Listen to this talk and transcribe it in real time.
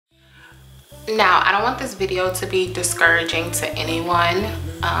Now, I don't want this video to be discouraging to anyone.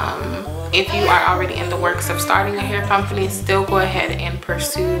 If you are already in the works of starting a hair company, still go ahead and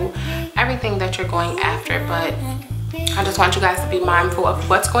pursue everything that you're going after, but I just want you guys to be mindful of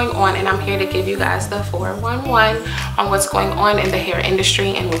what's going on, and I'm here to give you guys the 411 on what's going on in the hair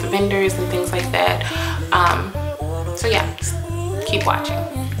industry and with vendors and things like that. So yeah, just keep watching.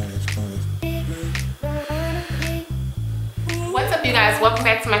 What's up, you guys? Welcome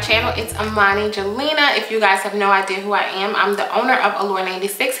back to my channel. It's IMANIJELENA. If you guys have no idea who I am, I'm the owner of Allure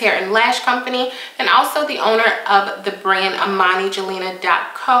 96 Hair and Lash Company, and also the owner of the brand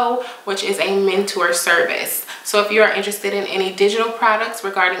IMANIJELENA.co, which is a mentor service. So if you are interested in any digital products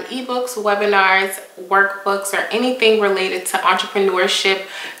regarding ebooks, webinars, workbooks, or anything related to entrepreneurship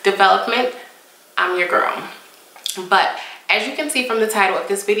development, I'm your girl. But as you can see from the title of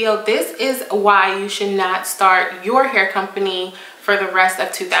this video, this is why you should not start your hair company for the rest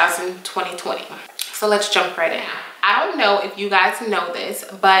of 2020. So let's jump right in. I don't know if you guys know this,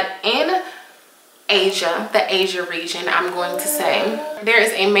 but in Asia, the Asia region, I'm going to say, there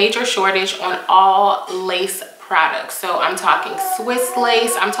is a major shortage on all lace products. So I'm talking Swiss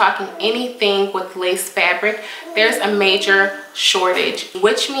lace, I'm talking anything with lace fabric. There's a major shortage,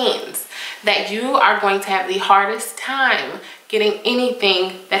 which means that you are going to have the hardest time getting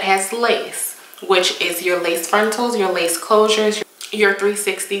anything that has lace, which is your lace frontals, your lace closures, your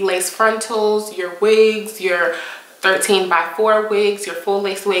 360 lace frontals, your wigs, your 13x4 wigs, your full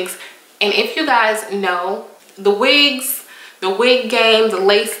lace wigs. And if you guys know, the wigs, the wig game, the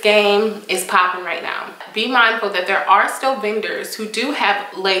lace game is popping right now. Be mindful that there are still vendors who do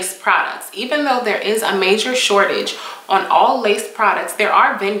have lace products. Even though there is a major shortage on all lace products, there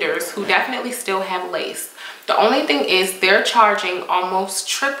are vendors who definitely still have lace. The only thing is they're charging almost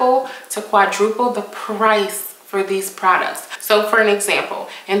triple to quadruple the price for these products. So for an example,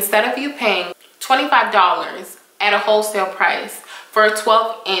 instead of you paying $25 at a wholesale price for a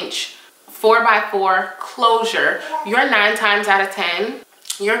 12-inch 4x4 closure, you're 9 times out of 10,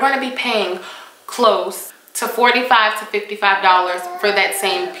 you're going to be paying close to $45 to $55 for that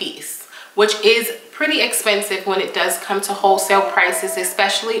same piece, which is pretty expensive when it does come to wholesale prices,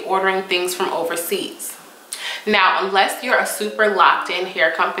 especially ordering things from overseas. Now, unless you're a super locked-in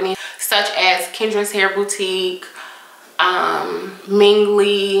hair company, such as Kendra's Hair Boutique,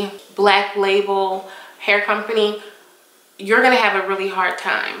 Mingli, Black Label Hair Company, you're gonna have a really hard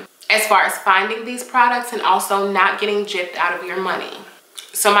time as far as finding these products and also not getting gypped out of your money.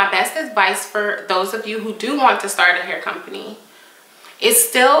 So my best advice for those of you who do want to start a hair company is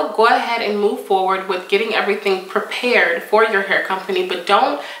still go ahead and move forward with getting everything prepared for your hair company, but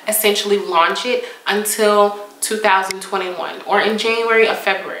don't essentially launch it until 2021 or in January or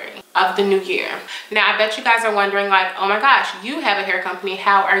February of the new year. Now, I bet you guys are wondering, like, oh my gosh, you have a hair company,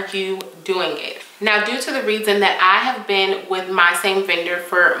 how are you doing it? Now, due to the reason that I have been with my same vendor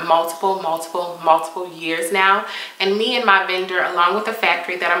for multiple years now, and me and my vendor, along with the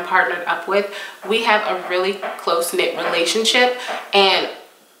factory that I'm partnered up with, we have a really close-knit relationship. And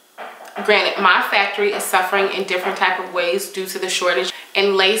granted, my factory is suffering in different type of ways due to the shortage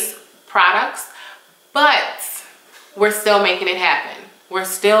in lace products, but we're still making it happen. We're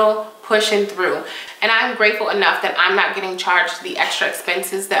still pushing through. And I'm grateful enough that I'm not getting charged the extra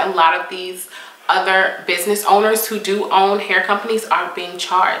expenses that a lot of these other business owners who do own hair companies are being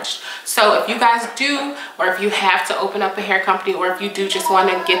charged. So if you guys do, or if you have to open up a hair company, or if you do just want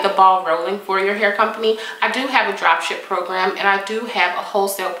to get the ball rolling for your hair company, I do have a dropship program, and I do have a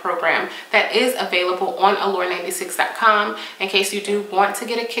wholesale program that is available on allure96.com in case you do want to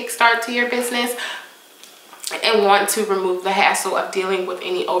get a kickstart to your business and want to remove the hassle of dealing with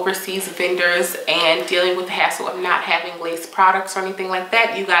any overseas vendors and dealing with the hassle of not having lace products or anything like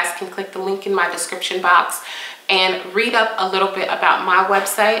that. You guys can click the link in my description box and read up a little bit about my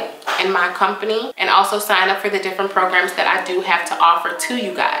website and my company, and also sign up for the different programs that I do have to offer to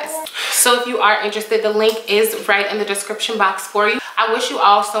you guys. So if you are interested, the link is right in the description box for you. I wish you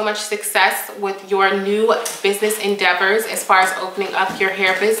all so much success with your new business endeavors as far as opening up your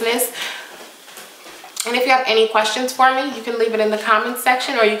hair business. And if you have any questions for me, you can leave it in the comments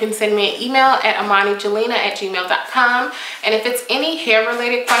section, or you can send me an email at imanijelena@gmail.com. And if it's any hair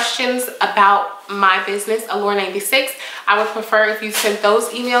related questions about my business, Allure 96, I would prefer if you sent those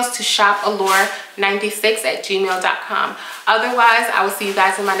emails to shopallure96@gmail.com. Otherwise, I will see you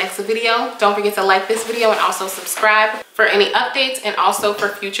guys in my next video. Don't forget to like this video and also subscribe for any updates and also for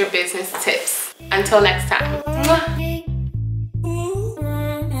future business tips. Until next time. Mwah.